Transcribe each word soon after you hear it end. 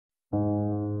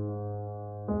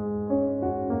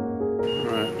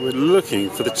We're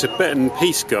looking for the Tibetan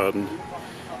Peace Garden,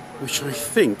 which I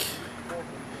think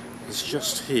is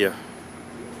just here.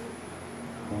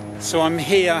 So I'm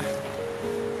here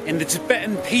in the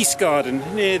Tibetan Peace Garden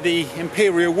near the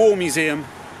Imperial War Museum,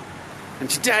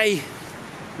 and today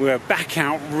we're back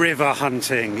out river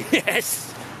hunting.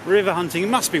 Yes, river hunting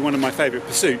must be one of my favourite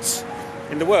pursuits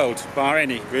in the world, bar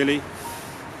any, really.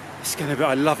 It's gonna be,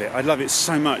 I love it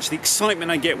so much. The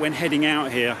excitement I get when heading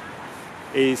out here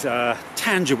is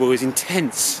tangible, is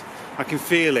intense. I can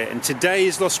feel it. And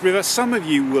today's Lost River, some of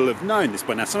you will have known this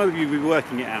by now, some of you will be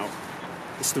working it out.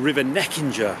 It's the River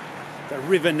Neckinger. The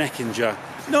River Neckinger.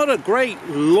 Not a great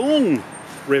long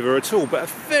river at all, but a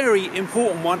very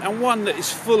important one, and one that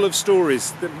is full of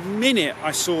stories. The minute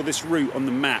I saw this route on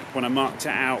the map when I marked it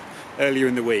out earlier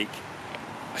in the week,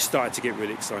 I started to get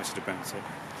really excited about it.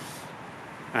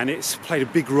 And it's played a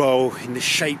big role in the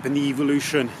shape and the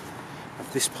evolution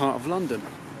of this part of London.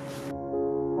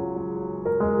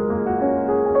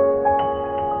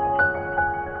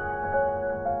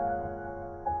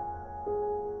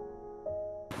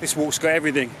 This walk's got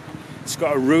everything. It's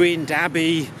got a ruined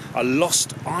abbey, a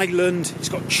lost island, it's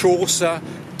got Chaucer,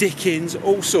 Dickens,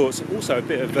 all sorts. Also a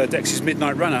bit of Dex's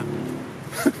Midnight Runner,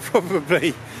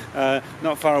 probably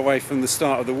not far away from the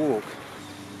start of the walk.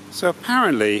 So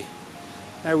apparently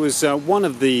there was one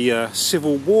of the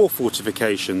Civil War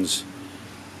fortifications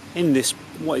in this,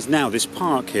 what is now this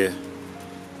park here.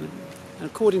 And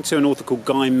according to an author called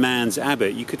Guy Mann's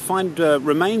Abbott, you could find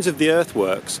remains of the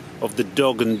earthworks of the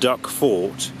Dog and Duck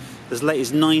Fort as late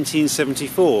as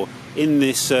 1974 in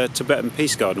this Tibetan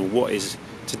Peace Garden, or what is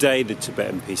today the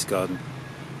Tibetan Peace Garden.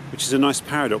 Which is a nice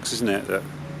paradox, isn't it? That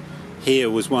here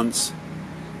was once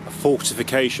a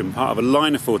fortification, part of a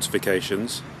line of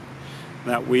fortifications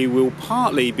that we will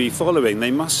partly be following.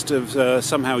 They must have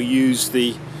somehow used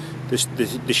the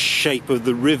shape of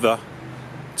the river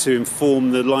to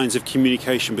inform the lines of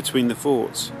communication between the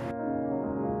forts.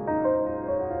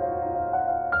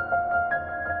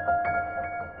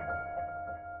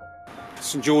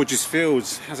 St George's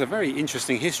Fields has a very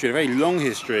interesting history, a very long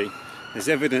history. There's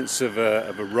evidence of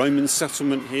a Roman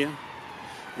settlement here.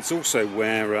 It's also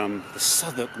where the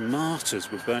Southwark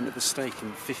martyrs were burnt at the stake in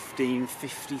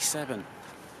 1557.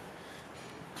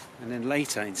 And then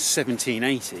later, in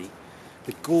 1780,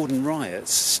 the Gordon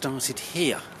riots started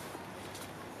here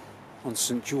on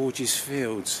St George's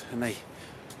Fields, and they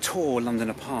tore London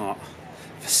apart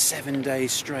for 7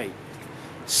 days straight,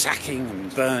 sacking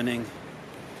and burning.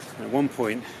 And at one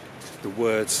point, the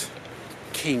words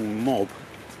 "King Mob"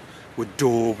 were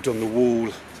daubed on the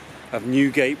wall of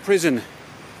Newgate Prison,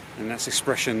 and that's an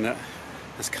expression that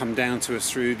has come down to us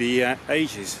through the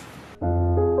ages.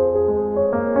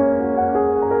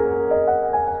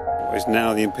 What is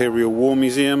now the Imperial War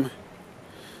Museum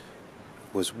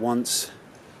was once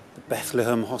the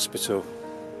Bethlehem Hospital,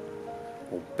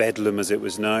 or Bedlam as it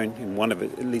was known, in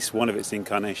at least one of its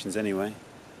incarnations anyway.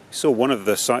 We saw one of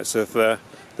the sites of the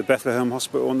Bethlehem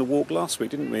Hospital on the walk last week,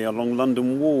 didn't we, along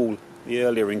London Wall, the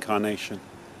earlier incarnation.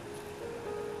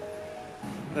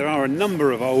 There are a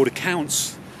number of old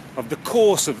accounts of the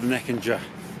course of the Neckinger,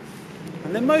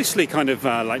 and they're mostly kind of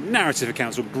like narrative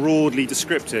accounts or broadly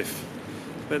descriptive,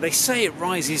 but they say it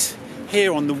rises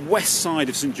here on the west side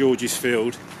of St George's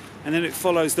Field, and then it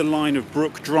follows the line of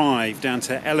Brook Drive down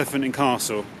to Elephant and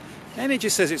Castle. And it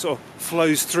just says it sort of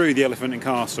flows through the Elephant and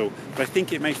Castle, but I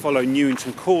think it may follow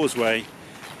Newington Causeway,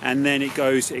 and then it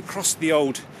crosses the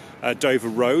old Dover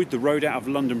Road, the road out of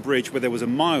London Bridge where there was a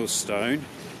milestone.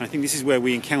 And I think this is where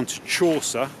we encountered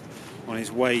Chaucer on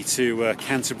his way to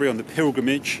Canterbury on the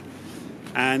pilgrimage.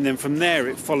 And then from there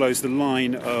it follows the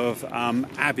line of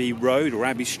Abbey Road or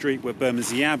Abbey Street where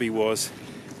Bermondsey Abbey was.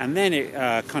 And then it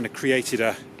kind of created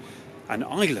an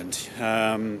island,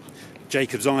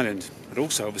 Jacob's Island. But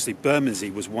also obviously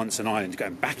Bermondsey was once an island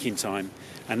going back in time.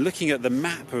 And looking at the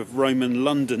map of Roman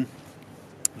London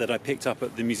that I picked up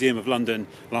at the Museum of London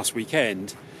last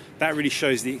weekend, that really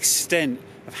shows the extent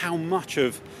of how much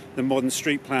of the modern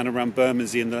street plan around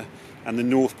Bermondsey and the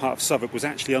north part of Southwark was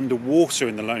actually underwater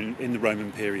in the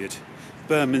Roman period.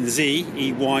 Bermondsey,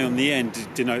 EY on the end,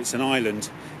 denotes an island,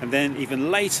 and then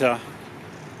even later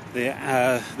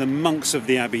the monks of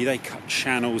the abbey, they cut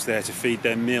channels there to feed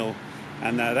their mill,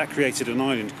 and that created an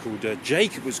island called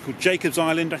Jacob. It was called Jacob's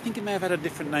Island. I think it may have had a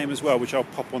different name as well, which I'll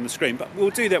pop on the screen, but we'll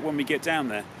do that when we get down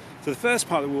there. So the first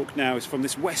part of the walk now is from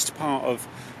this west part of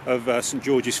St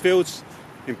George's Fields,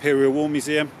 Imperial War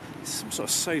Museum. There's some sort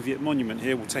of Soviet monument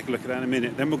here. We'll take a look at that in a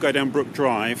minute. Then we'll go down Brook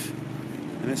Drive,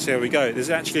 and let's see how we go.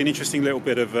 There's actually an interesting little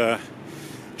bit of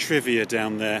trivia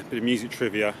down there, a bit of music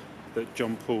trivia that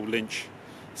John Paul Lynch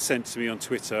sent to me on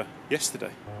Twitter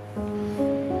yesterday.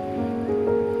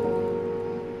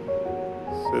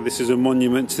 So this is a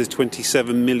monument to the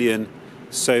 27 million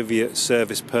Soviet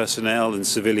service personnel and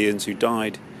civilians who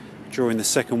died during the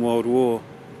Second World War.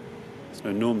 It's an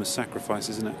enormous sacrifice,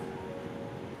 isn't it?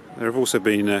 There have also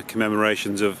been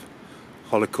commemorations of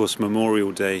Holocaust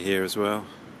Memorial Day here as well.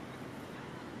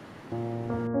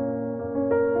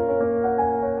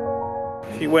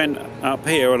 If you went up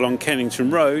here along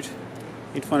Kennington Road,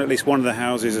 you'd find at least one of the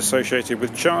houses associated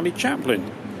with Charlie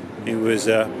Chaplin. He was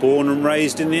born and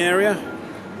raised in the area.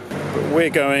 But we're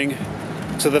going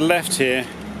to the left here,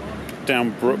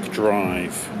 down Brook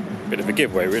Drive. Bit of a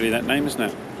giveaway really, that name, isn't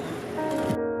it?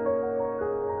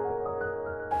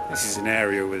 This is an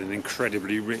area with an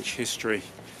incredibly rich history.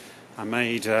 I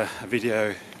made a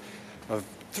video of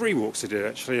 3 walks I did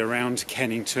actually around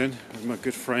Kennington with my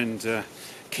good friend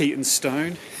Keaton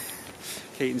Stone.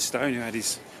 Keaton Stone, who had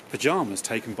his pyjamas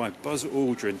taken by Buzz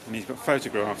Aldrin, and he's got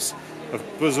photographs of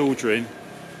Buzz Aldrin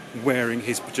wearing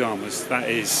his pyjamas. That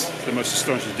is the most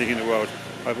astonishing thing in the world.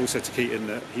 I've also said to Keaton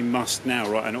that he must now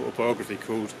write an autobiography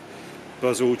called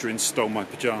Buzz Aldrin Stole My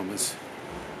Pyjamas.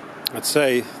 I'd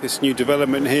say this new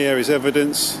development here is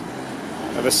evidence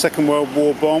of a Second World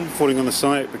War bomb falling on the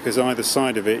site, because either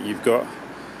side of it you've got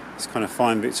this kind of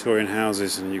fine Victorian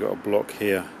houses and you've got a block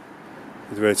here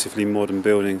with relatively modern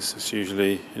buildings. It's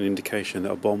usually an indication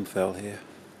that a bomb fell here.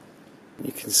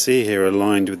 You can see here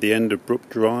aligned with the end of Brook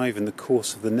Drive in the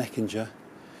course of the Neckinger.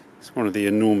 It's one of the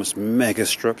enormous mega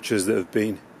structures that have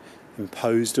been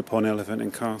imposed upon Elephant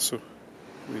and Castle.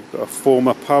 We've got a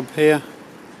former pub here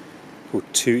called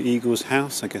Two Eagles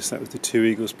House. I guess that was the Two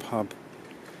Eagles pub.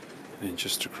 And then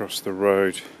just across the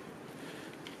road,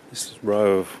 this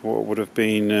row of what would have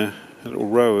been a little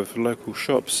row of local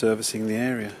shops servicing the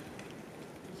area.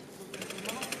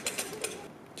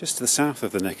 Just to the south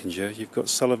of the Neckinger, you've got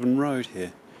Sullivan Road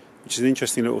here, which is an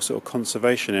interesting little sort of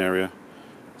conservation area.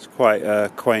 It's quite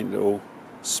a quaint little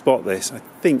spot, this. I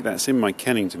think that's in my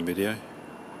Kennington video.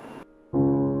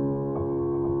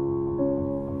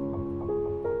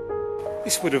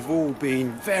 This would have all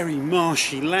been very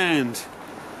marshy land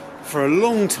for a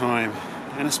long time,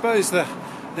 and I suppose the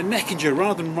Neckinger,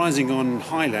 rather than rising on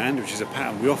high land, which is a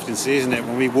pattern we often see, isn't it,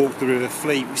 when we walk the River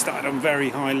Fleet, we started on very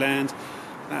high land.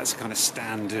 That's a kind of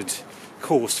standard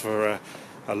course for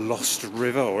a lost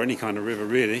river, or any kind of river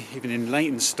really. Even in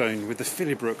Leytonstone with the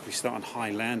Phillybrook, we start on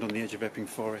high land on the edge of Epping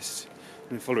Forest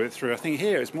and follow it through. I think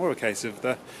here it's more a case of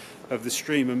the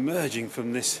stream emerging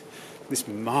from this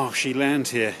marshy land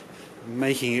here,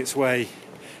 making its way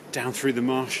down through the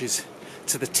marshes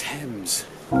to the Thames.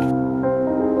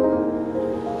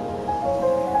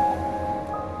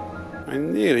 I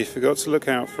nearly forgot to look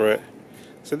out for it.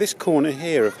 So this corner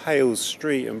here of Hales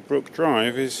Street and Brook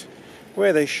Drive is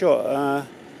where they shot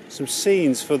some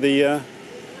scenes for the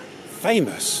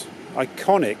famous,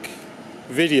 iconic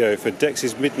video for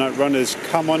Dex's Midnight Runners'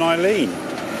 Come On Eileen,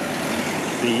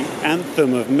 the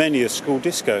anthem of many a school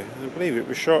disco. I believe it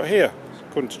was shot here.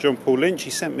 According to John Paul Lynch, he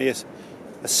sent me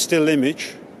a still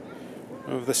image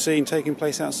of the scene taking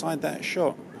place outside that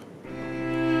shop.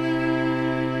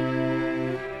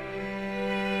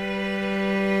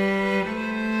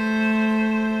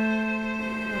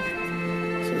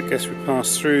 I guess we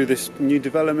pass through this new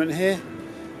development here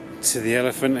to the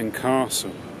Elephant and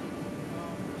Castle.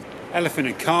 Elephant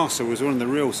and Castle was one of the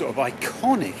real sort of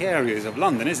iconic areas of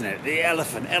London, isn't it? The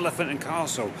Elephant and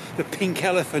Castle, the pink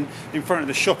elephant in front of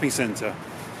the shopping centre.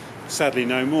 Sadly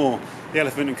no more. The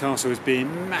Elephant and Castle is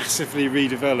being massively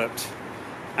redeveloped,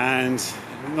 and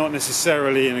not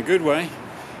necessarily in a good way.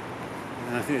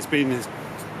 And I think there's been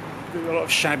a lot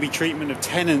of shabby treatment of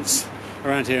tenants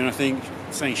around here, and I think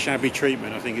saying shabby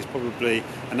treatment, I think, is probably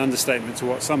an understatement to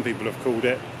what some people have called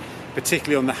it.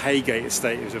 Particularly on the Haygate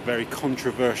estate, it was a very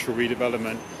controversial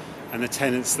redevelopment, and the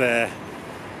tenants there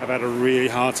have had a really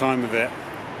hard time of it.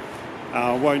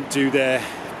 I won't do their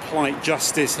plight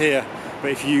justice here,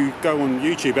 but if you go on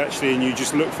YouTube actually and you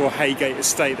just look for Haygate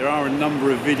estate, there are a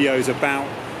number of videos about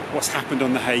what's happened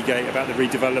on the Haygate, about the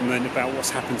redevelopment, about what's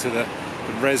happened to the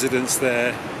residents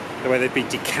there, the way they've been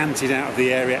decanted out of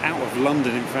the area, out of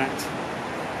London in fact.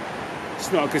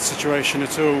 It's not a good situation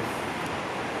at all.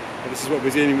 But this is what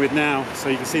we're dealing with now. So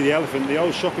you can see the Elephant, the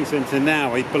old shopping centre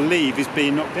now, I believe, is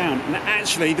being knocked down. And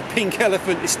actually, the pink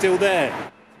elephant is still there.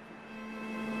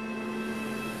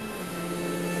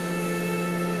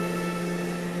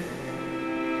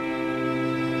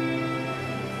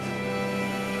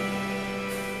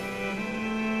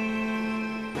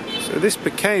 So this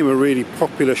became a really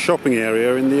popular shopping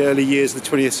area in the early years of the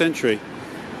 20th century.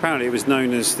 Apparently it was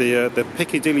known as the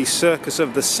Piccadilly Circus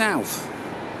of the South.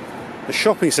 The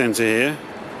shopping centre here,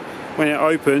 when it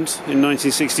opened in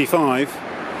 1965,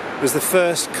 was the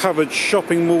first covered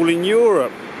shopping mall in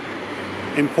Europe,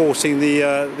 importing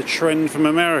the trend from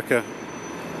America.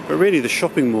 But really the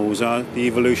shopping malls are the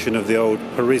evolution of the old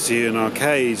Parisian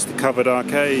arcades, the covered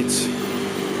arcades.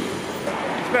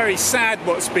 It's very sad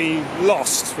what's been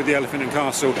lost with the Elephant and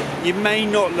Castle. You may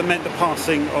not lament the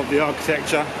passing of the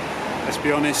architecture, let's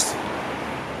be honest.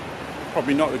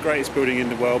 Probably not the greatest building in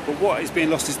the world, but what is being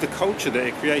lost is the culture that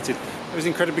it created. It was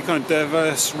an incredibly kind of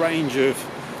diverse range of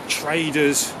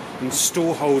traders and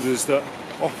storeholders that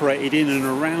operated in and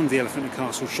around the Elephant and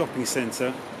Castle shopping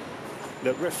centre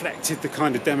that reflected the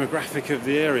kind of demographic of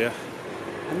the area.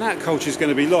 And that culture is going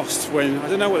to be lost when, I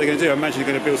don't know what they're going to do, I imagine they're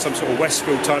going to build some sort of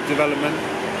Westfield type development.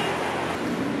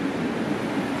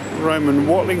 Roman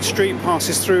Watling Street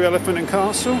passes through Elephant and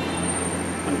Castle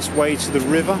on its way to the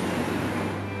river.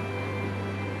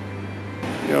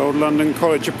 The old London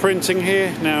College of Printing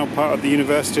here, now part of the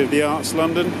University of the Arts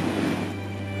London.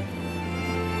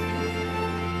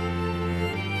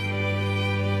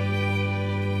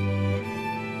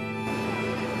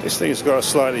 This thing's got a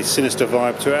slightly sinister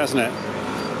vibe to it, hasn't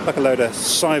it? Like a load of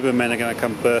Cybermen are going to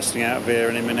come bursting out of here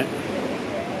in a minute.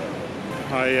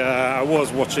 I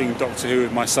was watching Doctor Who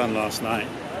with my son last night.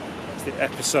 It's the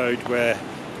episode where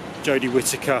Jodie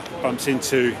Whittaker bumps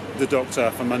into the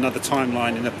Doctor from another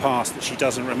timeline in the past that she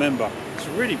doesn't remember. It's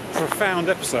a really profound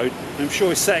episode. I'm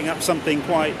sure it's setting up something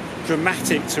quite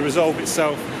dramatic to resolve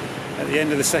itself at the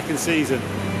end of the second season.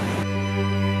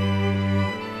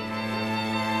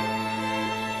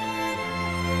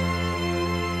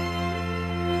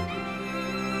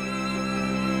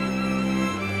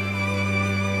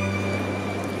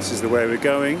 This is the way we're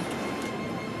going.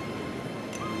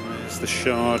 There's the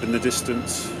Shard in the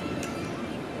distance.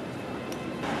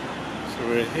 So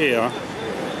we're here.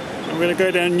 I'm going to go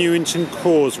down Newington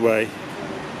Causeway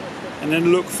and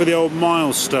then look for the old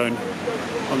milestone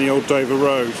on the old Dover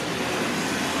Road.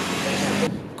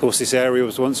 Of course, this area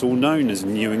was once all known as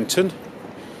Newington.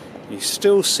 You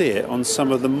still see it on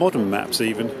some of the modern maps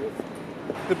even.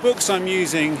 The books I'm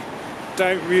using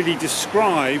don't really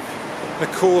describe the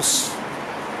course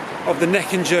of the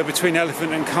Neckinger between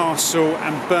Elephant and Castle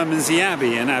and Bermondsey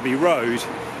Abbey and Abbey Road.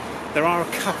 There are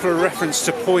a couple of reference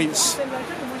to points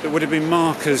that would have been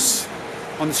markers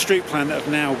on the street plan that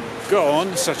have now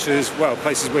gone, such as, well,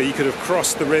 places where you could have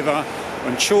crossed the river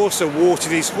when Chaucer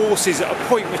watered his horses at a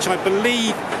point which I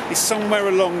believe is somewhere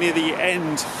along near the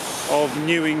end of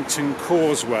Newington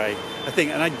Causeway, I think.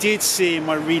 And I did see in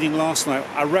my reading last night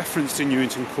a reference to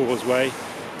Newington Causeway.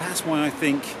 That's why I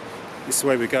think this is the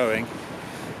way we're going.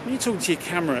 When you're talking to your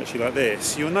camera actually like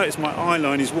this, you'll notice my eye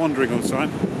line is wandering all the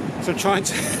time. So I'm trying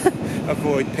to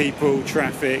avoid people,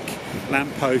 traffic,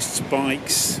 lampposts,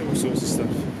 bikes, all sorts of stuff.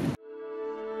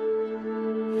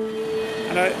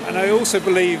 And I also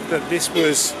believe that this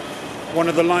was one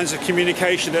of the lines of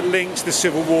communication that linked the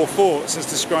Civil War forts, as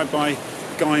described by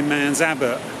Guy Man's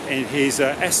Abbott in his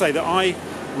essay that I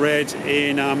read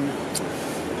in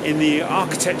the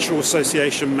Architectural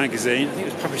Association magazine. I think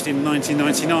it was published in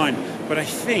 1999. But I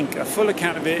think a full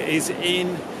account of it is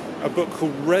in a book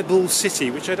called Rebel City,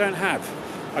 which I don't have.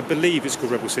 I believe it's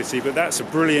called Rebel City, but that's a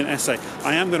brilliant essay.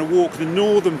 I am going to walk the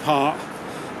northern part,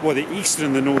 well, the eastern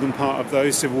and the northern part of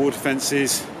those Civil War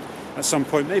defences at some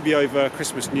point, maybe over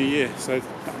Christmas, New Year. So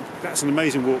that's an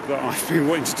amazing walk that I've been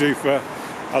wanting to do for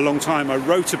a long time. I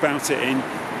wrote about it in,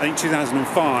 I think,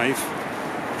 2005,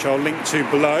 which I'll link to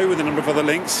below with a number of other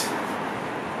links.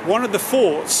 One of the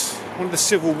forts, one of the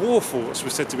Civil War forts,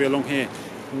 was said to be along here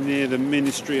near the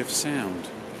Ministry of Sound.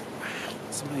 Wow,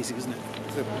 that's amazing, isn't it?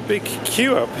 There's a big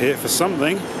queue up here for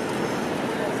something.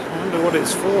 I wonder what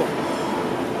it's for.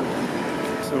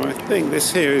 So I think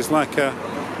this here is like a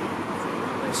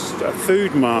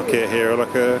food market here,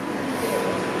 like a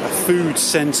food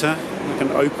centre, like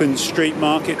an open street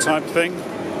market type thing.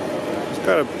 It's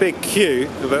got a big queue,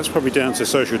 but that's probably down to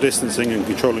social distancing and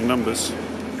controlling numbers.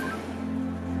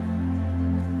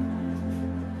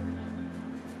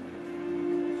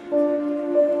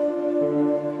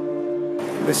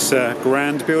 This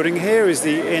grand building here is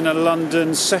the Inner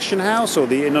London Session House, or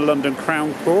the Inner London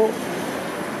Crown Court.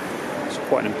 It's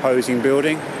quite an imposing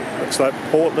building. Looks like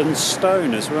Portland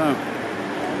stone as well.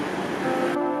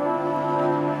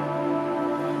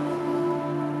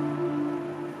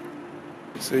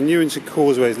 So Newington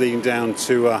Causeway is leading down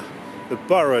to the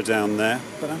borough down there,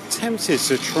 but I'm tempted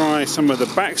to try some of the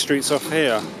back streets off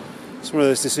here. It's one of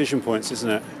those decision points, isn't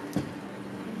it?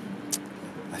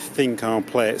 I think I'll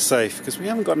play it safe because we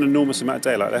haven't got an enormous amount of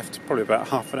daylight left, probably about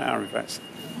half an hour in fact.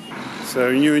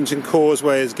 So Newington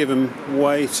Causeway has given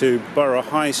way to Borough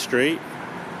High Street.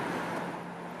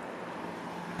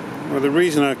 Well, the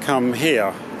reason I come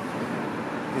here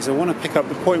is I want to pick up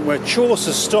the point where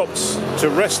Chaucer stopped to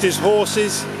rest his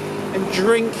horses and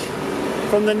drink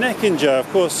from the Neckinger. Of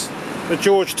course, the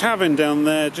George Tavern down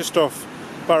there just off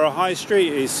Borough High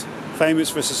Street is famous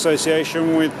for its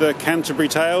association with the Canterbury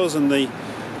tales and the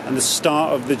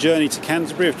start of the journey to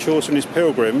Canterbury of Chaucer and his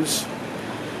pilgrims.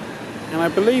 And I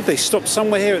believe they stopped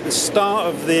somewhere here at the start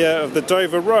of the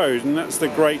Dover Road, and that's the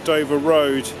Great Dover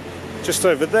Road just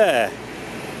over there.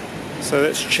 So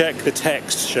let's check the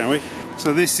text, shall we?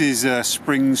 So this is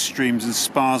Springs, Streams and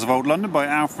Spas of Old London by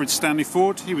Alfred Stanley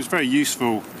Ford. He was very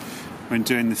useful when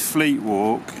doing the Fleet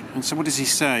Walk. And so what does he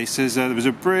say? He says there was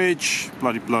a bridge,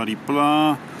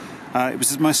 blah-de-blah-de-blah. It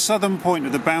was my southern point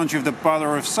of the boundary of the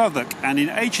borough of Southwark, and in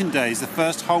ancient days the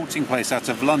first halting place out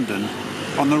of London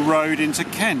on the road into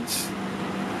Kent.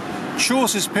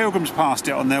 Chaucer's pilgrims passed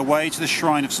it on their way to the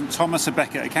shrine of St Thomas a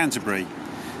Becket at Canterbury.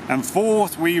 And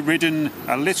forth we ridden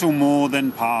a little more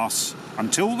than pass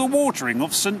until the watering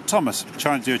of St Thomas. I'm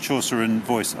trying to do a Chaucerian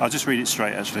voice. I'll just read it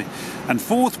straight actually. And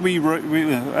forth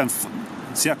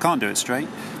see, I can't do it straight.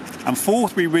 And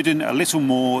forth we ridden a little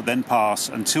more than pass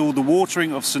until the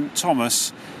watering of St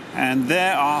Thomas, and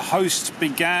there our host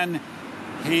began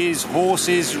his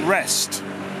horse's rest.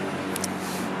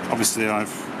 Obviously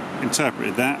I've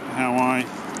interpreted that how I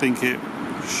think it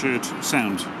should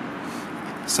sound.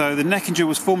 So the Neckinger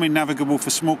was formerly navigable for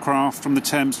small craft from the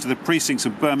Thames to the precincts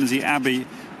of Bermondsey Abbey,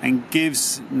 and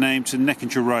gives name to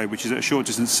Neckinger Road, which is at a short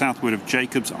distance southward of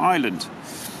Jacob's Island.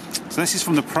 So this is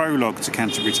from the prologue to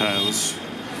Canterbury Tales,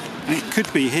 and it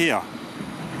could be here,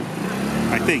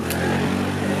 I think.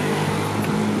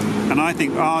 And I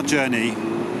think our journey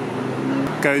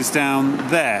goes down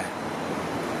there,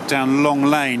 down Long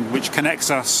Lane, which connects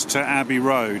us to Abbey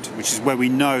Road, which is where we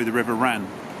know the river ran.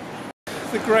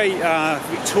 The great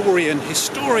Victorian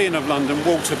historian of London,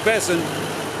 Walter Besant,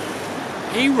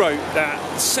 he wrote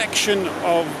that section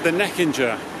of the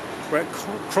Neckinger where it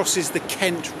crosses the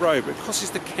Kent Road. But it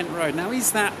crosses the Kent Road. Now,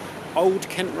 is that Old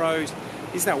Kent Road?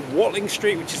 Is that Watling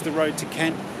Street, which is the road to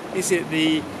Kent? Is it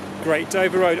the Great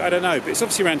Dover Road? I don't know, but it's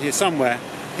obviously around here somewhere.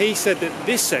 He said that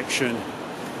this section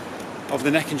of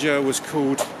the Neckinger was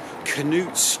called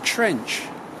Canute's Trench,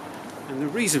 and the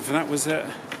reason for that was that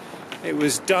it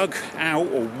was dug out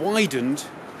or widened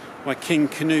by King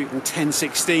Canute in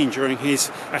 1016 during his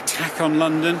attack on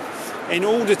London in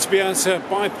order to be able to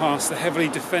bypass the heavily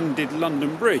defended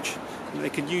London Bridge. And they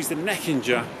could use the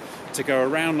Neckinger to go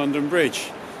around London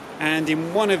Bridge. And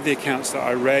in one of the accounts that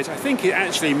I read, I think it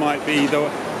actually might be the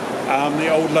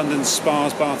old London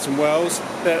Spas, Baths and Wells,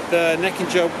 that the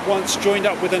Neckinger once joined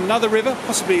up with another river,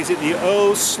 possibly is it the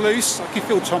Earl's Sluice? I can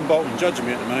feel Tom Bolton judging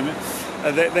me at the moment.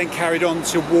 That then carried on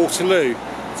to Waterloo.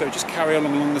 So just carry on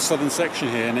along the southern section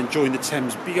here and then join the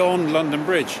Thames beyond London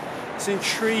Bridge. It's an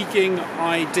intriguing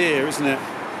idea, isn't it?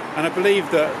 And I believe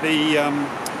that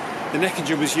the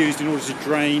Neckinger was used in order to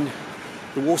drain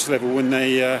the water level when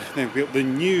they built the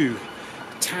new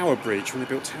Tower Bridge, when they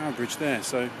built Tower Bridge there.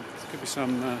 So there could be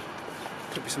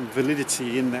some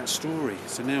validity in that story.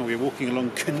 So now we're walking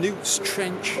along Canute's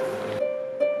Trench.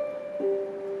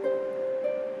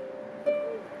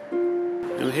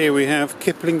 And here we have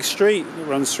Kipling Street, that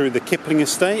runs through the Kipling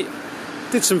Estate.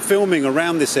 Did some filming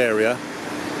around this area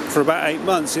for about 8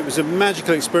 months. It was a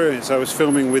magical experience. I was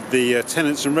filming with the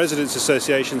tenants and residents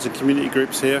associations and community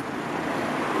groups here.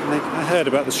 And I heard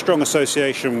about the strong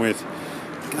association with,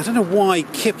 I don't know why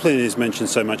Kipling is mentioned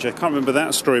so much. I can't remember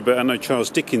that story, but I know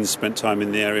Charles Dickens spent time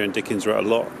in the area, and Dickens wrote a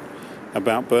lot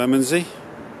about Bermondsey.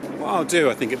 What I'll do,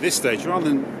 I think, at this stage, rather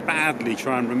than badly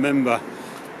try and remember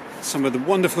some of the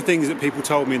wonderful things that people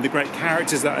told me and the great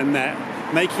characters that I met,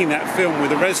 making that film with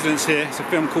the residents here. It's a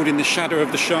film called In the Shadow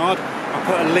of the Shard. I'll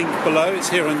put a link below. It's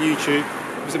here on YouTube.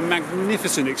 It was a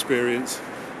magnificent experience,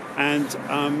 and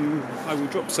I will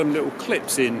drop some little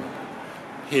clips in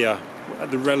here at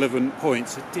the relevant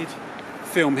points. I did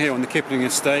film here on the Kipling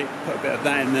Estate, put a bit of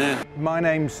that in there. My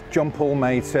name's John Paul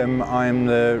Matham. I'm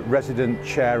the resident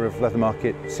chair of Leather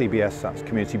Market CBS, that's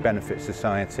Community Benefit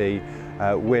Society.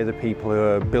 We're the people who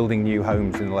are building new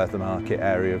homes in the Leather Market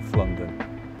area of London.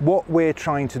 What we're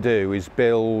trying to do is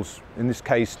build, in this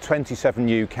case, 27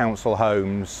 new council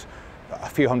homes a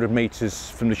few hundred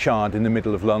metres from the Shard in the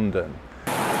middle of London.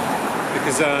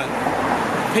 Because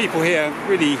people here,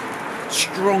 really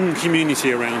strong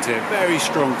community around here, very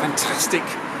strong, fantastic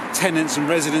tenants and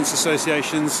residents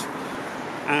associations,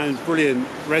 and brilliant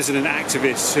resident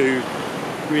activists who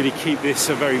really keep this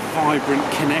a very vibrant,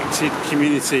 connected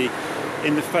community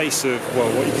in the face of, well,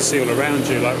 what you can see all around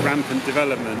you, like rampant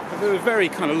development. It was a very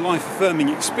kind of life-affirming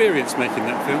experience making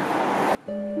that film.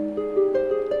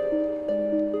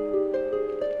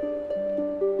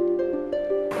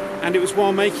 And it was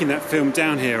while making that film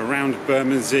down here around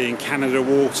Bermondsey and Canada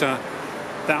Water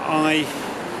that I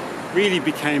really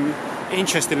became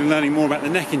interested in learning more about the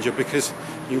Neckinger, because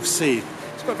you'll see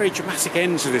it's got a very dramatic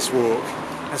end to this walk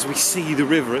as we see the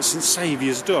river at St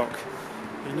Saviour's Dock.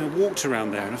 And I walked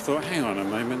around there and I thought, hang on a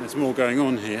moment, there's more going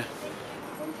on here.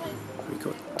 We've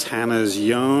got Tanner's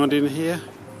Yard in here.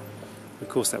 Of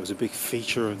course, that was a big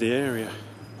feature of the area.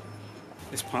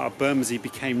 This part of Bermondsey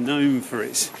became known for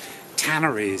its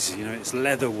tanneries, you know, its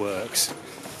leather works.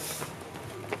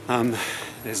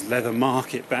 There's Leather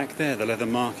Market back there, the Leather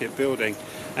Market building.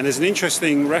 And there's an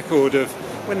interesting record of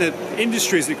when the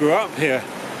industries that grew up here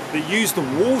that used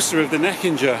the water of the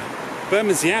Neckinger,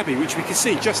 Bermondsey Abbey, which we can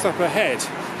see just up ahead,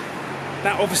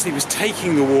 that obviously was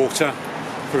taking the water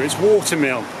for its water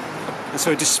mill. And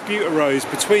so a dispute arose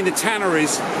between the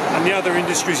tanneries and the other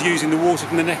industries using the water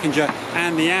from the Neckinger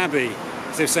and the Abbey.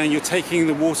 So they're saying you're taking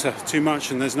the water too much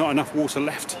and there's not enough water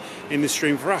left in the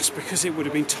stream for us, because it would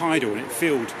have been tidal and it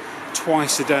filled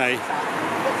twice a day.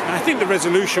 And I think the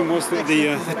resolution was that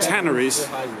the tanneries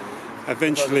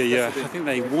eventually, I think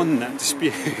they won that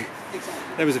dispute.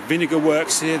 There was a vinegar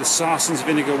works here, the Sarson's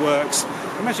Vinegar Works.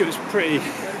 I imagine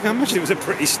it was a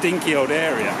pretty stinky old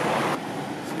area.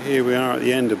 So here we are at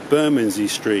the end of Bermondsey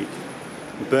Street.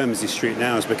 Bermondsey Street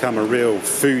now has become a real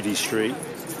foodie street.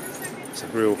 It's a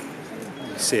real,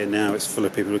 you see it now, it's full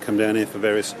of people who come down here for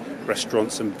various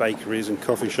restaurants and bakeries and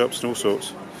coffee shops and all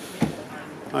sorts.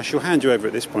 I shall hand you over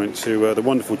at this point to the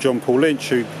wonderful John Paul Lynch,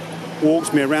 who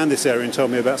walked me around this area and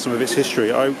told me about some of its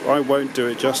history. I won't do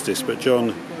it justice, but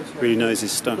John really knows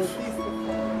his stuff.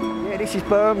 Yeah, this is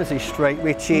Bermondsey Street,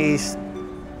 which is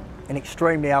an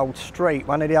extremely old street,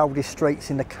 one of the oldest streets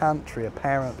in the country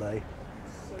apparently.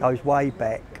 Goes way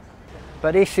back.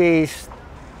 But this is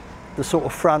the sort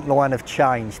of front line of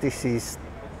change. This is,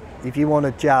 if you want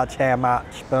to judge how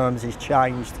much Bermondsey's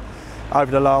changed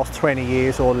over the last 20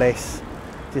 years or less,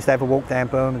 just have a walk down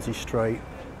Bermondsey Street.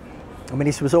 I mean,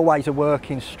 this was always a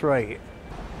working street.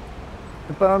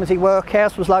 The Bermondsey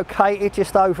Workhouse was located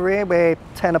just over here where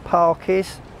Tanner Park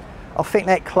is. I think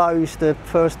that closed the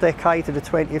first decade of the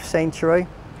 20th century.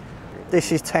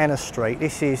 This is Tanner Street.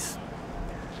 This is,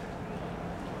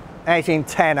 as in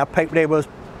Tanner, there was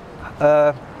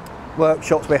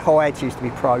workshops where hides used to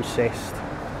be processed,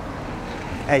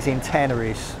 as in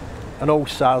tanneries. And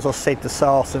also, as I said, the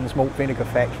Sarson's malt vinegar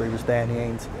factory was down the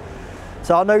end.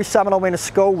 So I knew someone I went to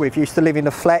school with used to live in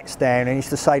the flats down and used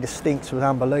to say the stinks was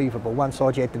unbelievable. One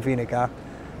side you had the vinegar,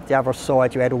 the other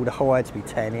side you had all the hides be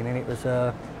tanning, and it was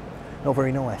not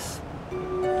very nice.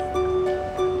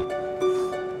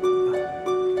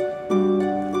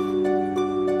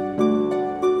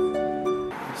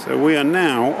 So we are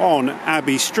now on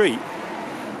Abbey Street,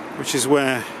 which is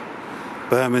where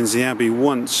Bermondsey Abbey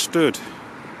once stood.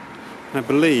 I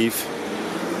believe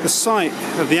the site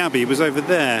of the Abbey was over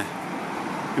there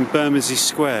in Bermondsey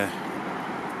Square.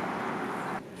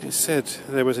 It said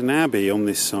there was an abbey on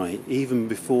this site even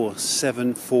before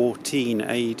 714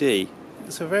 AD.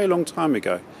 That's a very long time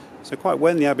ago. So quite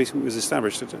when the Abbey was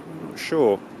established, I'm not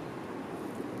sure.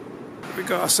 We've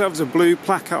got ourselves a blue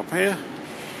plaque up here.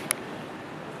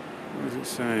 What does it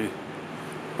say?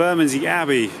 Bermondsey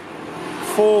Abbey,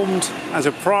 formed as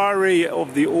a priory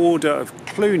of the Order of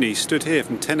Cluny, stood here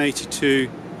from 1082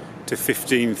 to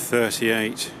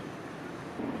 1538.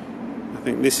 I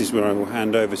think this is where I will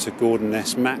hand over to Gordon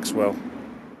S. Maxwell.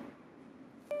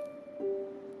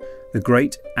 The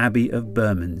Great Abbey of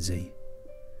Bermondsey.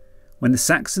 When the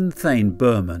Saxon Thane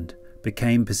Bermond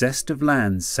became possessed of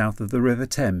lands south of the River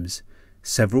Thames,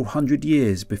 several hundred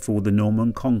years before the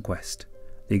Norman conquest,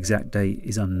 the exact date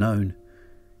is unknown,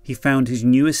 he found his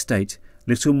new estate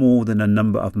little more than a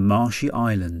number of marshy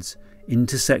islands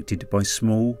intersected by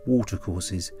small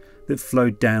watercourses that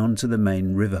flowed down to the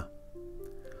main river.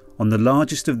 On the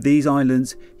largest of these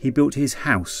islands he built his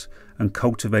house and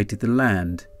cultivated the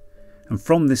land, and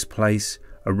from this place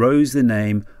arose the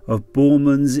name of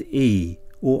Bermondsey,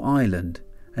 or island,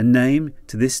 a name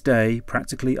to this day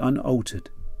practically unaltered.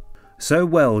 So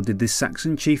well did this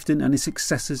Saxon chieftain and his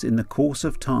successors in the course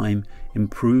of time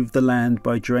improve the land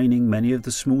by draining many of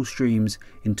the small streams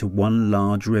into one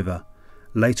large river,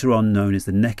 later on known as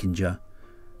the Neckinger,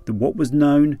 that what was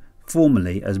known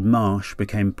formerly as marsh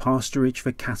became pasturage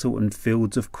for cattle and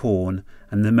fields of corn,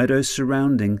 and the meadows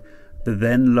surrounding the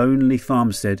then lonely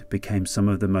farmstead became some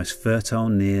of the most fertile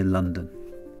near London.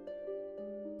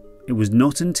 It was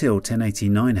not until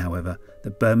 1089, however,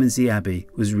 that Bermondsey Abbey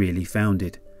was really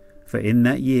founded, for in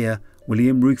that year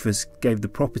William Rufus gave the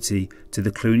property to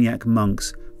the Cluniac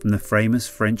monks from the famous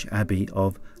French abbey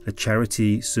of La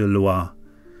Charité-sur-Loire,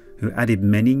 who added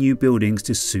many new buildings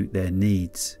to suit their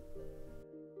needs.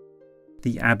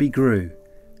 The abbey grew,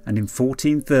 and in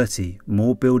 1430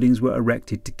 more buildings were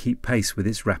erected to keep pace with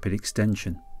its rapid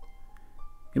extension.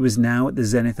 It was now at the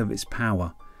zenith of its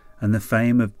power, and the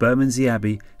fame of Bermondsey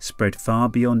Abbey spread far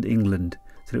beyond England,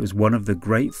 till it was one of the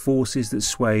great forces that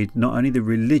swayed not only the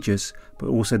religious but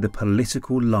also the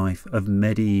political life of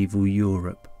medieval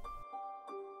Europe.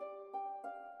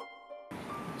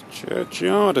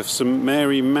 Churchyard of St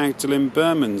Mary Magdalene,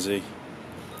 Bermondsey.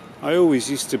 I always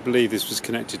used to believe this was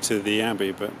connected to the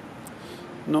Abbey, but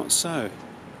not so.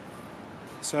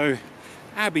 So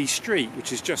Abbey Street,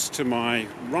 which is just to my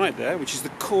right there, which is the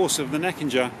course of the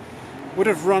Neckinger, would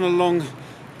have run along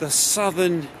the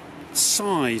southern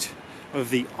side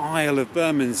of the Isle of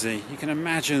Bermondsey. You can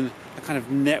imagine a kind of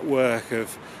network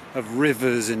of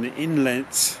rivers and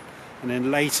inlets, and then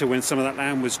later when some of that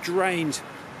land was drained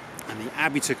and the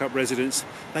Abbey took up residence,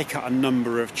 they cut a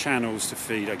number of channels to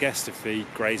feed, I guess to feed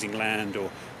grazing land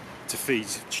or to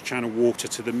channel water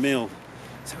to the mill.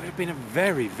 So it would have been a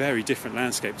very, very different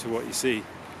landscape to what you see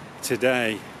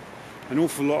today. An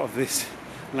awful lot of this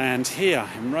land here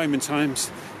in Roman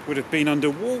times would have been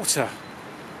underwater,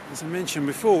 as I mentioned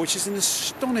before, which is an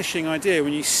astonishing idea.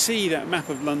 When you see that map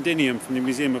of Londinium from the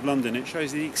Museum of London, it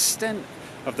shows the extent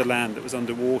of the land that was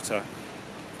underwater.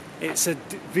 It's a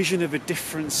vision of a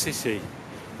different city.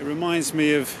 It reminds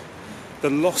me of the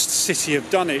lost city of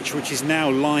Dunwich, which is now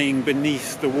lying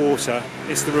beneath the water.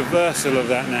 It's the reversal of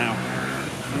that now.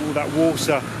 And all that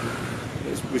water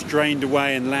was drained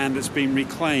away and land that's been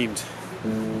reclaimed.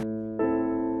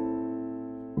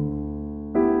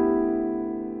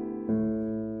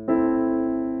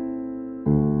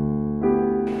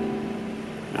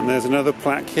 And there's another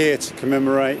plaque here to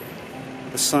commemorate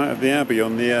the site of the Abbey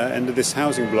on the end of this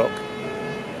housing block,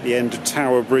 the end of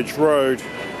Tower Bridge Road.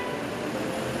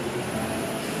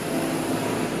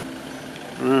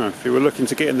 If you were looking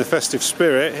to get in the festive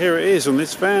spirit, here it is on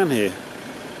this van here.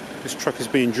 This truck is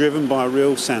being driven by a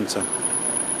real Santa.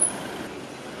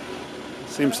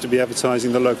 Seems to be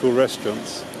advertising the local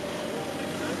restaurants.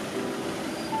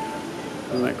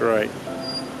 Isn't that great?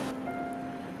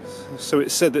 So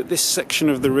it's said that this section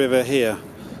of the river here,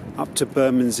 up to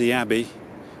Bermondsey Abbey,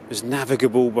 was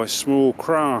navigable by small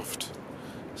craft.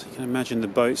 So you can imagine the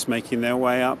boats making their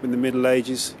way up in the Middle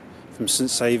Ages from St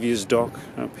Saviour's dock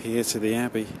up here to the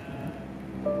Abbey.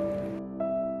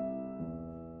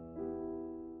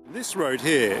 This road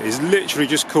here is literally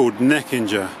just called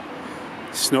Neckinger.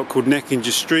 It's not called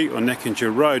Neckinger Street or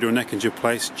Neckinger Road or Neckinger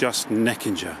Place, just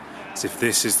Neckinger, as if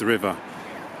this is the river.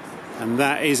 And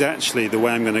that is actually the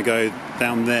way I'm going to go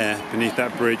down there, beneath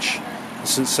that bridge.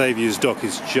 St Saviour's dock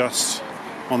is just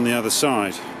on the other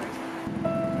side.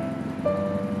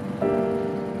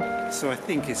 So I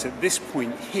think it's at this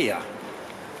point here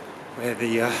where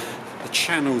the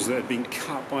channels that had been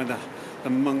cut by the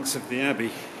monks of the Abbey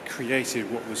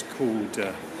created what was called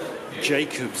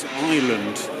Jacob's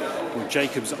Island, or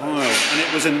Jacob's Isle. And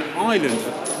it was an island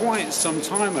for quite some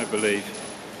time, I believe.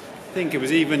 I think it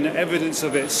was even evidence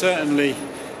of it certainly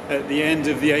at the end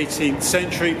of the 18th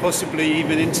century, possibly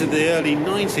even into the early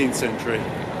 19th century.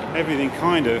 Everything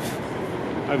kind of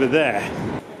over there.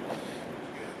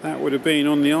 That would have been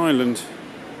on the island.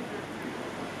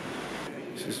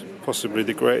 This is possibly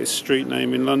the greatest street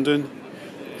name in London.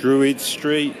 Druid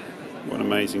Street. What an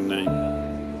amazing name.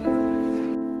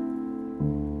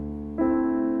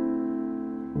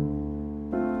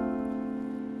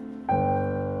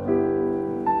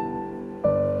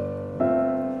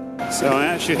 So I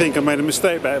actually think I made a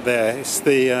mistake back there. It's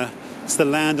the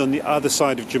land on the other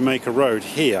side of Jamaica Road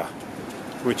here,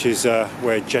 which is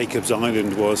where Jacob's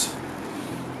Island was.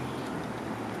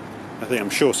 I'm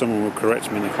sure someone will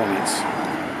correct me in the comments.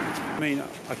 I mean,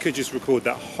 I could just record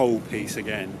that whole piece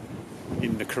again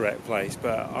in the correct place,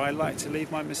 but I like to leave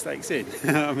my mistakes in.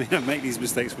 I mean, I make these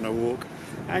mistakes when I walk,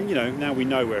 and you know, now we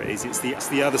know where it is. It's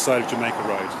the other side of Jamaica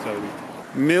Road.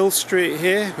 So Mill Street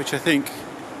here, which I think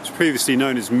was previously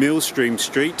known as Millstream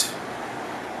Street.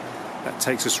 That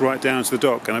takes us right down to the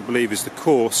dock, and I believe is the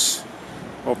course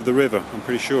of the river. I'm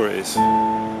pretty sure it is.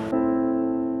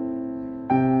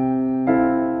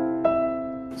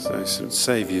 So St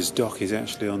Saviour's dock is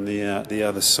actually on the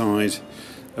other side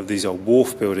of these old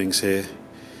wharf buildings here,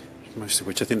 most of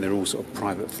which I think they're all sort of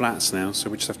private flats now, so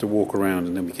we just have to walk around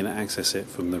and then we can access it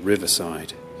from the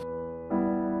riverside.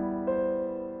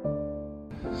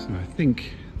 So I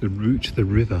think the route to the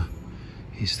river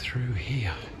is through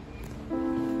here.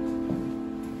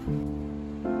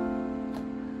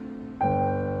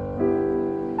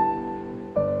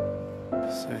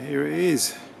 So here it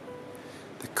is,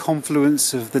 the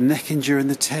confluence of the Neckinger and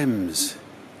the Thames,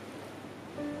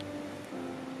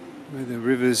 where the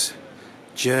rivers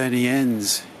journey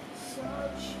ends.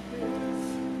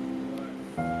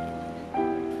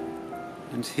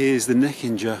 And here's the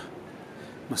Neckinger.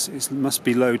 It must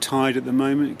be low tide at the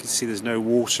moment. You can see there's no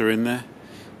water in there.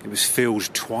 It was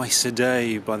filled twice a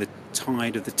day by the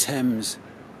tide of the Thames.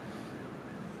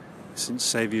 St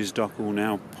Saviour's Dock, all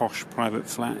now posh private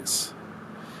flats.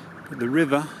 But the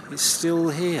river is still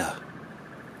here.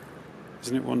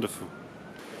 Isn't it wonderful?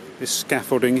 This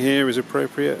scaffolding here is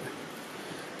appropriate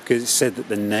because it's said that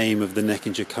the name of the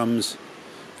Neckinger comes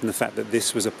from the fact that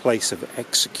this was a place of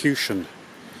execution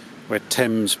where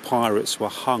Thames pirates were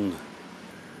hung.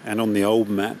 And on the old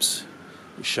maps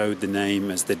it showed the name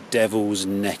as the Devil's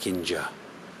Neckinger.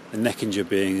 The Neckinger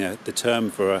being the term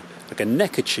for like a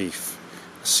neckerchief,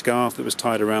 a scarf that was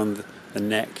tied around the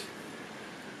neck,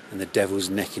 and the Devil's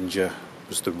Neckinger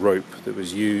was the rope that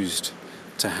was used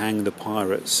to hang the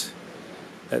pirates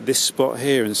at this spot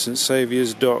here in St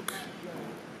Saviour's Dock.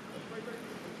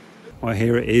 Well,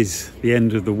 here it is, the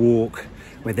end of the walk,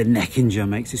 where the Neckinger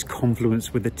makes its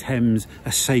confluence with the Thames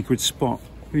a sacred spot.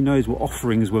 Who knows what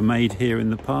offerings were made here in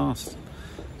the past.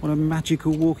 What a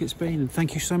magical walk it's been, and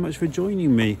thank you so much for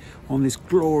joining me on this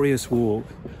glorious walk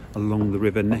along the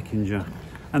River Neckinger.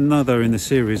 Another in the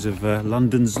series of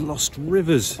London's Lost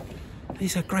Rivers.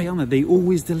 These are great, aren't they? They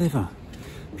always deliver.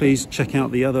 Please check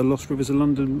out the other Lost Rivers of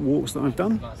London walks that I've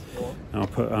done. I'll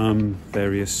put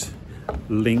various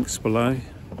links below.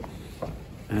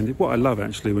 And what I love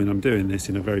actually when I'm doing this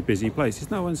in a very busy place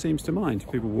is no one seems to mind.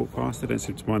 People walk past, they don't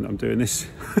seem to mind that I'm doing this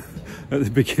at the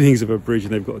beginnings of a bridge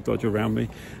and they've got to dodge around me.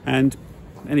 And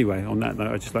anyway, on that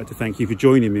note, I'd just like to thank you for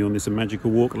joining me on this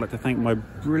magical walk. I'd like to thank my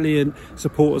brilliant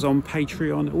supporters on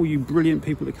Patreon, all you brilliant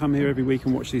people that come here every week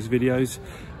and watch these videos.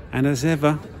 And as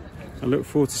ever, I look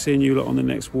forward to seeing you lot on the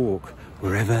next walk,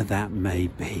 wherever that may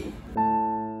be.